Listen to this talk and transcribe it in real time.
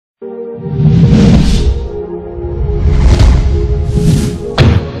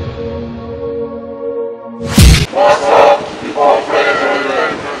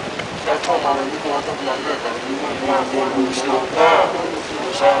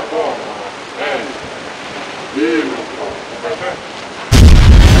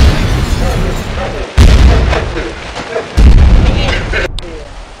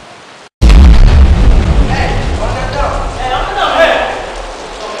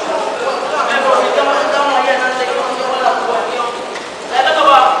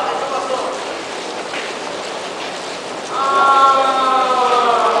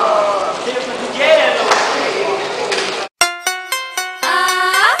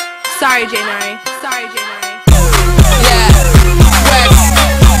Sorry, January. Sorry, January. Yeah, wax.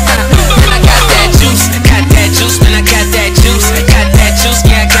 Man, I got that juice. Got that juice, man, I got that juice. Got that juice,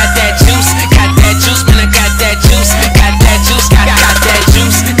 yeah, I got that juice. Got that juice, man, I got that juice. Got that juice, got that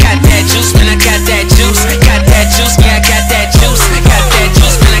juice. Got that juice, man, I got that juice. Got that juice, yeah, I got that juice. Got that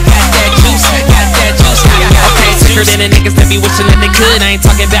juice, man, I got that juice. Got that juice, okay, sicker than the niggas that be wishing that they could. I ain't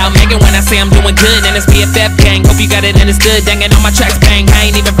talking about Megan when I say I'm doing good. And it's BFF gang. Hope you got it understood. Dangin' on my tracks, bang. I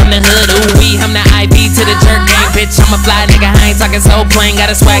ain't even from the hood. Ooh wee, I'm the IV to the jerk gang. Bitch, I'm a fly nigga. I ain't talking so plain.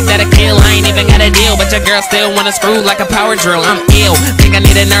 Got a swag that'll kill. I ain't even got a deal, but your girl still wanna screw like a power drill. I'm ill. Think I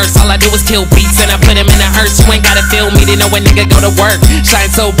need a nurse. All I do is kill beats and I put him in a hearse. You ain't gotta feel me to know a nigga go to work.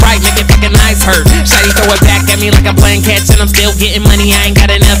 Shine so bright, make your fucking eyes hurt. Shawty throw it back at me like I'm playing catch and I'm still getting money. I ain't got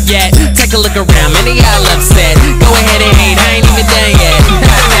enough yet. Take a look around, many y'all upset. Go ahead and hate. I ain't even done yet.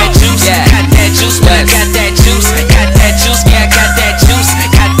 Got that juice, yeah. Got that juice, man. I got that juice. Got that juice, yeah. I got that juice.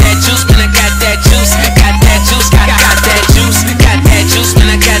 Got that juice, man. I got that juice. Got that juice, got that juice. Got that juice, man.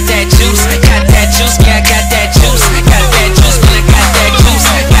 I got that juice. Got that juice, yeah. I got that juice. Got that juice, man. I got that juice.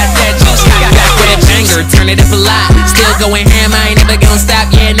 Got that juice, got back with a banger. Turn it up a lot. Still going ham. I ain't never gonna stop.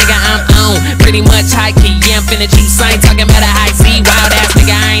 Yeah, nigga, I'm on. Pretty much high key. Yeah, I'm finna juice. I ain't talking about a high C. Wild ass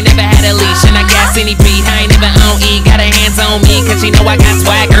nigga. I ain't never had a leash and I gas any beat. I ain't never on E. Got her hands on me, cause she know I got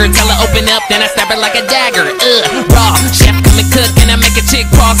swagger. Tell her open up, then I stab her like a dagger. Raw, chef come and cook, and I make a chick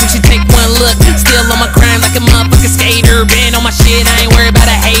pause if she take one look. Still on my grind like a motherfucking skater. Been on my shit, I ain't worried about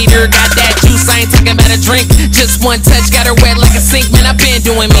a hater. Got that juice, I ain't talking about a drink. Just one touch, got her wet like a sink. Man, I been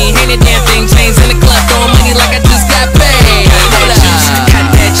doing me, ain't a damn thing. Chains in the club, throwing money like I just got paid. Got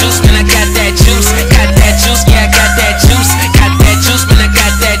that juice, man, I got that juice. Got that juice, yeah, I got that juice. Got that juice, man, I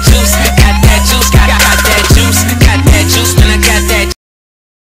got that juice. Got that juice, got that juice. Got that juice, man, I got that juice.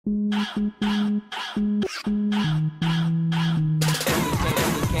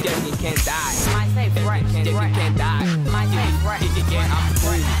 You can't die. My favorite right. You can't die. My favorite right. You can't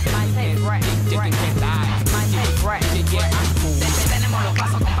My favorite right. You can't die. My favorite right. Tenemos los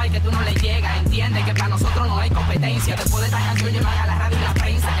pasos, compadre, que tú no le llegas. Entiende que para nosotros no hay competencia. Después de esta canción llevan a la radio y la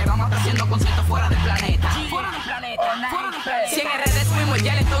prensa que vamos haciendo conciertos fuera del planeta. Fuera del planeta. Si en redes fuimos el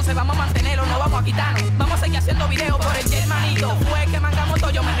gel, entonces vamos a mantenerlo, no vamos a quitarnos. Vamos a seguir haciendo videos por el gel, manito. Fue que mangamos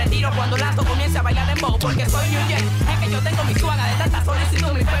todo, yo me retiro cuando Lazo comience a bailar dembow. Porque soy New Gel. Es que yo tengo mi suaga de tanta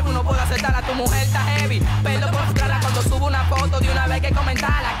solicitud. Mi Facebook no puedo aceptar a tu mujer, está heavy. Pero por frustrarla cuando subo una foto de una vez que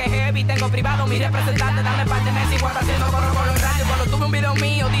comentarla que heavy. Tengo privado mi representante, dame par de meses igual haciendo corro por los radios. Cuando tuve un video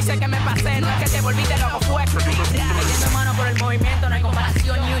mío, dice que me pasé. No es que te volviste loco, fue metiendo mano por el movimiento, no hay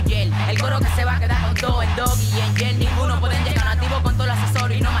comparación. New Gel, el coro que se va a quedar con todo el dog y en gel. Ninguno pueden llegar nativo con todo el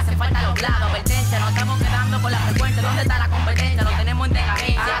accesorio y no me hace falta los lados. Advertencia, nos estamos quedando con la frecuencia. ¿Dónde está la competencia? Lo tenemos en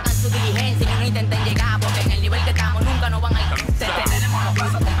decadencia. Hagan su diligencia y no intenten llegar, porque en el nivel que estamos nunca nos van a alcanzar. Tenemos los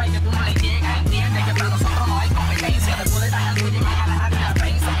pasos, compadre, que tú no le llegas. Entiende que para nosotros no hay competencia. Después de esta canción llevan a la radio y la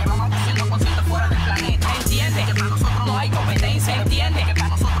prensa que vamos haciendo conciertos fuera del planeta. Entiende que para nosotros no hay competencia. Entiende que para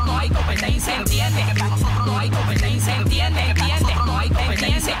nosotros no hay competencia. Entiende que para nosotros no hay competencia. Entiende que para nosotros no hay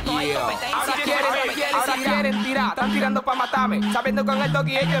competencia. No hay competencia. Ahora quieren tirar, están tirando pa' matarme. Sabiendo que con el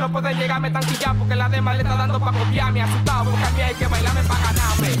doggy ellos no pueden llegarme tan quillado, porque la demás le está dando pa' copiarme. Asustado porque a mí hay que bailarme pa'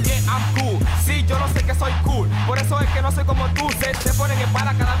 ganarme. Yeah, I'm cool, sí, yo no sé que soy cool. Por eso es que no soy como tú. Se ponen en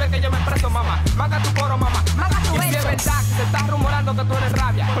para cada vez que yo me expreso, mamá. Manga tu coro, mamá. Y si es verdad que se está rumorando que tú eres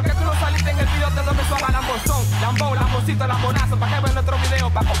rabia, ¿por qué tú no saliste en el video dándome suave a lambozón? Lambón, lamboncito, lambonazo, pa' que vean nuestro video,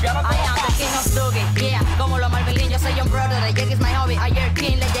 pa' copiarlo todo. I am the king of doggy, yeah. Como los Marvelín, yo soy un brother. The Jerk is my hobby. Ayer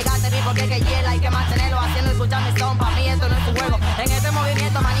King le llegaste bien porque que hiela hay que mantenerlo haciendo escuchar mi son. Pa' mí esto no es un juego. En este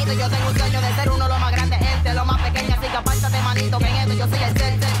movimiento, manito, yo tengo un sueño de ser uno de los más grandes entes, los más pequeños, así que apártate, manito, que en esto yo soy el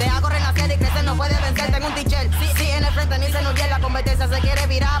ser. Te hago renacer y crecer, no puedes vencer, tengo un teacher. Sí, en el frente ni se nos viene la competencia, se quiere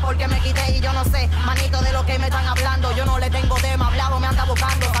virar. tirar porque me quité y yo no sé, manito, de lo que me están hablando. Yo no le tengo tema, hablado me anda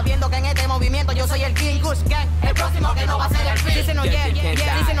buscando, sabiendo que en este movimiento yo soy el King Kush Gang. El próximo que no va a ser el fin. Dicen oyer,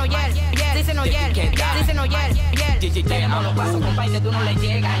 dicen oyer, dicen oyer, dicen oyer. Tenemos los pasos, compadre, tú no le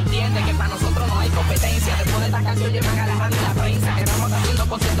llegas. Entiende que para nosotros no hay competencia. Después de esta canción llevan a la radio y la prensa, que estamos haciendo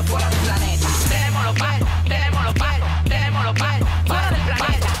conciertos fuera del planeta. Tenemos los pasos, tenemos los pasos, tenemos los pasos fuera del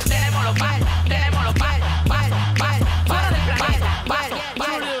planeta. Tenemos los pasos, tenemos los pasos, pasos fuera del planeta.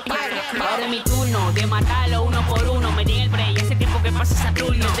 Ahora es mi turno de matarlo uno por uno. Me di el break, hace tiempo que pasa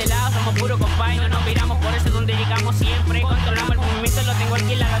Saturno. De este lado somos puros compañeros, nos miramos por eso donde llegamos siempre. Controlamos el movimiento, lo tengo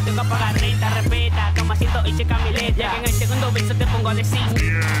aquí, la tengo a pagar renta. Respeta, toma asiento y checa mi letra. Ya que en el segundo beso te pongo a decir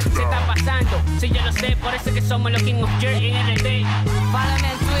se está pasando, si yo lo sé, por eso que somos los King of Jerk en RD. Follow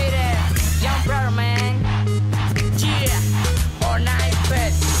me en Twitter, Young Brother, man. Yeah, all night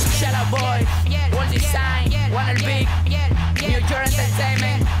bet, shout out boys, World Design, One El Big, New York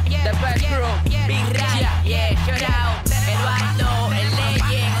Entertainment, the best crew, Big Rat, yeah, shout out, Eduardo, el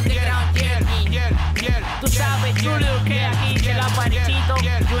Legend, Underground Jerky. Tú sabes, Julio, que aquí se la Parichito,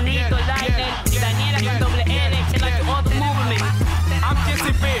 Junito, Lionel, Daniela con doble L, se la Otro Movement. I'm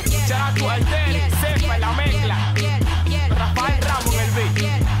Jesse B, shout out to Altel, Cefa, la mezcla, Rafael Ramos, el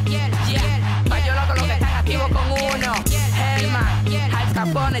beat. Yo loco los que están activos con uno, Hellman, High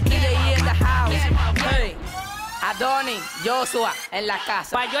Capone, DJ in the house. Hey, Adoni, Joshua en la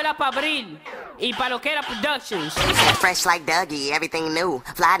casa. Payola pa' Abril y pa' lo que era Productions. Fresh like Dougie, everything new.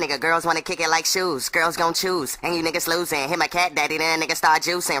 Fly nigga, girls wanna kick it like shoes. Girls gon' choose, and you niggas losing. Hit my cat daddy, then niggas start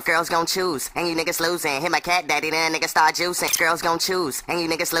juicing. Girls gon' choose, and you niggas losing. Hit my cat daddy, then niggas start juicing. Girls gon' choose, and you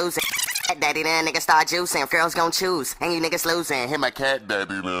niggas losing. Cat daddy, then niggas start juicing. Girls gon' choose, and you niggas losing. Hit my cat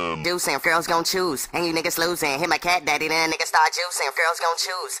daddy, then juicing. Girls gon' choose, and you niggas losing. Hit my cat daddy, then niggas start juicing. Girls gon'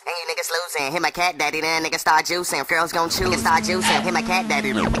 choose, and you niggas losing. Hit my cat daddy, then niggas start juicing. Girls gon' choose, start juicing. Hit my cat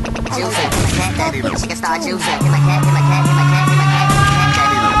daddy, then juicing. Hit my cat daddy, then niggas start juicing. Hit my cat, hit my cat, hit my cat, hit my cat,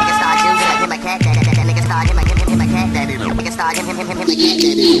 daddy, then niggas start juicing. Hit my cat daddy, then niggas start hit my cat daddy, then niggas start hit my cat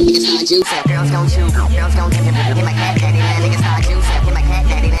daddy, niggas start juicing. Girls gon' choose, girls gon' hit my cat daddy, then niggas start juicing. Hit my cat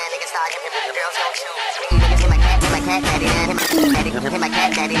daddy, then niggas start girls gon' choose. Niggas hit my cat daddy, then hit my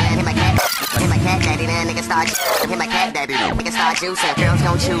cat daddy, then hit my cat daddy, then niggas start hit my cat daddy, niggas start juicing. Girls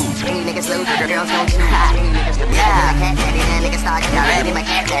gon' choose, and you niggas lose, girls gon' choose. Yeah, cat daddy, then niggas start hit my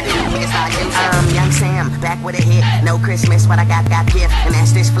cat daddy, niggas start juicing. Young Sam, back with a hit, no Christmas, what I got gift, and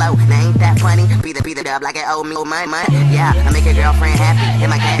that's this flow. Now ain't that funny? Be the dub like it owe me money. Yeah, I make your girlfriend happy, hit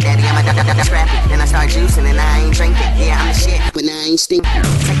my cat daddy, I'm a scrappy. Then I start juicing and I ain't drinking. Yeah, I'm the shit, but now I ain't stinking.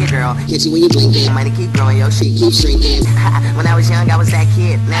 Take it, girl, hit you when you blinking. Money keep growing, your shit keep shrinking. When I was young, I was that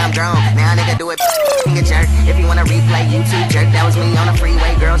kid. Now I'm grown. Now a nigga do it. Finger jerk. If you wanna replay YouTube jerk, that was me on the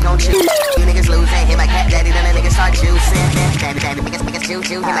freeway. Girls gon' choose. You niggas losing. Hit my cat daddy, then a nigga start juicing. Daddy, niggas juice.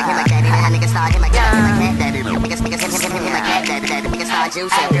 Hit my cat daddy, then a nigga start hit my cat daddy. Niggas hit my cat daddy, niggas start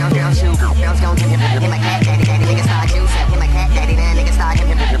juicing. Girls shoot. Girls gon' hit my cat daddy, niggas start juicing. Hit my cat daddy, then niggas start girls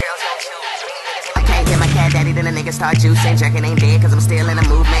gon' choose. Hit my cat daddy, then a nigga start juicing. Jerking ain't dead cause I'm still in the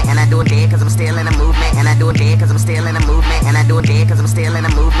movement. And I do it dead cause I'm still in the movement. And I do it dead cause I'm still in the movement. And I do it dead cause I'm still in the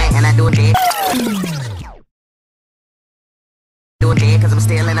movement. And I do it dead. Do it dead cause I'm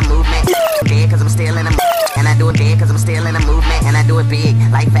still in the movement. Dead cause I'm still in the movement. And I do it dead cause I'm still in the movement. And I do it big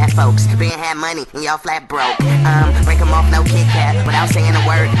like fat folks. Being had money and y'all flat broke. Break them off, no Kit Kat. Without saying a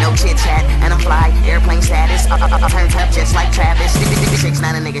word, no chit chat. And I'm fly, airplane status. Turned up just like Travis. 6'9"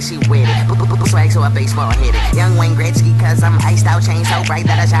 a nigga, she with it. Swag so a baseball hit it. Young Wayne Gretzky cause I'm iced out. Chain so bright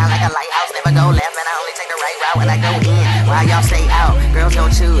that I shine like a lighthouse. Never go left and I only take the right route when I go in. While y'all stay out, girls gon'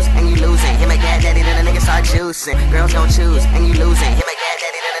 choose and you losing. Hit my cat daddy, then a nigga start juicing. Girls gon' choose and you losing. Hit my cat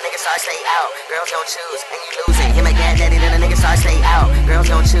daddy, then a nigga start stay out. Girls gon' choose and you losing. Hit my cat daddy, then a nigga start stay out. Girls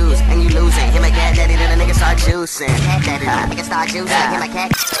gon' choose and you losing. Hit my cat daddy, then a nigga start juicing. Cat daddy, then a nigga start juicing. Hit my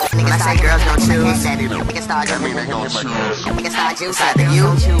cat. When I say girls gon' choose, nigga start juicing. Nigga start juicing. Either you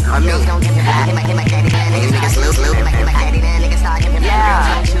or me. Hit my daddy, then niggas lose. Hit my daddy, then nigga start juicing.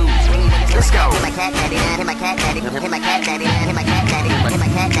 Yeah. Let's go. Hit my cat daddy, then hit my cat daddy. Hit my cat daddy, then hit my cat daddy. Hit my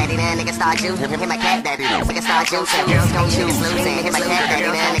cat daddy, then nigga start juicing. Hit my cat daddy, nigga start juicing. Girls gon' choose, losing. Hit my cat daddy,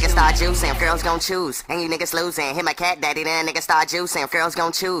 then nigga start juicing. Girls gon' choose, and you niggas losing. Hit my cat daddy, then nigga start juicing. Girls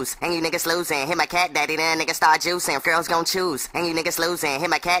gon' choose, and you niggas losing. Hit my cat daddy, then nigga start juicing. Girls gon' choose, and you niggas losing. Hit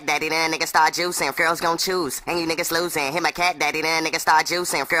my cat daddy, then nigga start juicing. Girls gon' choose, and you niggas losing. Hit my cat daddy, then nigga start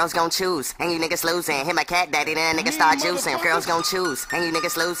juicing. Girls gon' choose, and you niggas losing. Hit my cat daddy, then nigga start juicing. Girls gon' choose, and you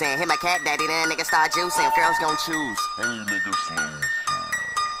niggas losing. Hit my cat daddy, then nigga start juicing. Girls gon' choose, and you niggas lose.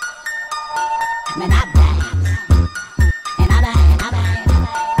 Man, I bang, and I bang, and I bang,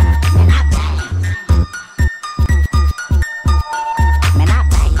 and I bang, man, I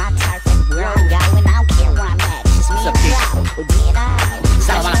bang.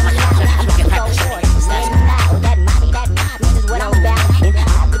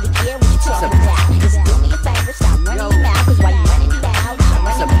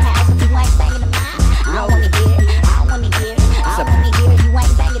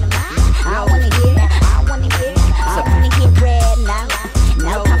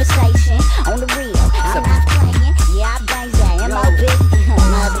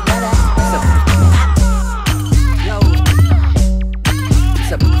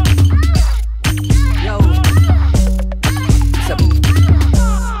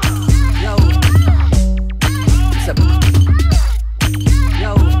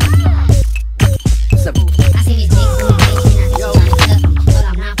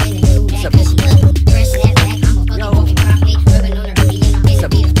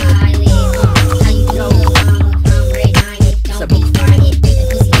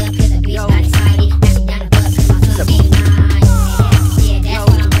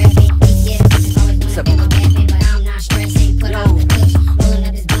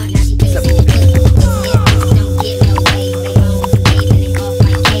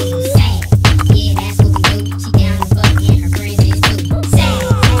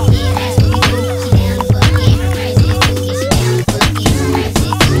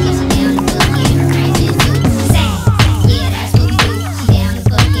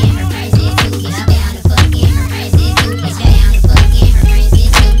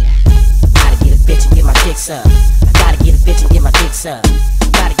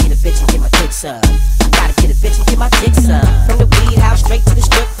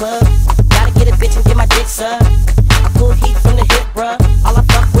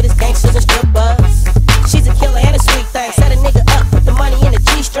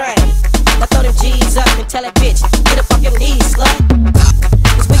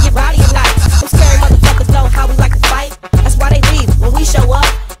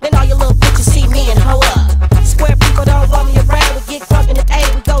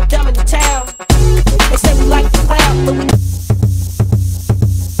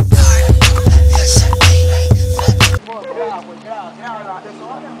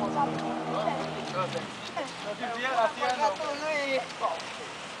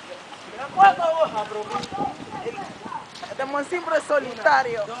 Este mon siempre es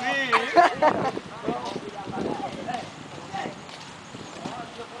solitario. Sí.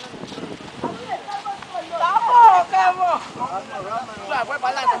 ¡Vamos! Fue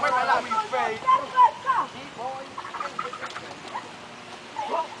para adelante, fue para adelante.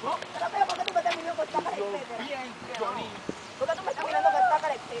 ¿Por qué tú me estás mirando con esta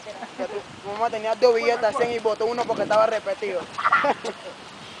cara, etcétera? Que tu mamá tenía 2 billetes 100 y botó uno porque estaba repetido.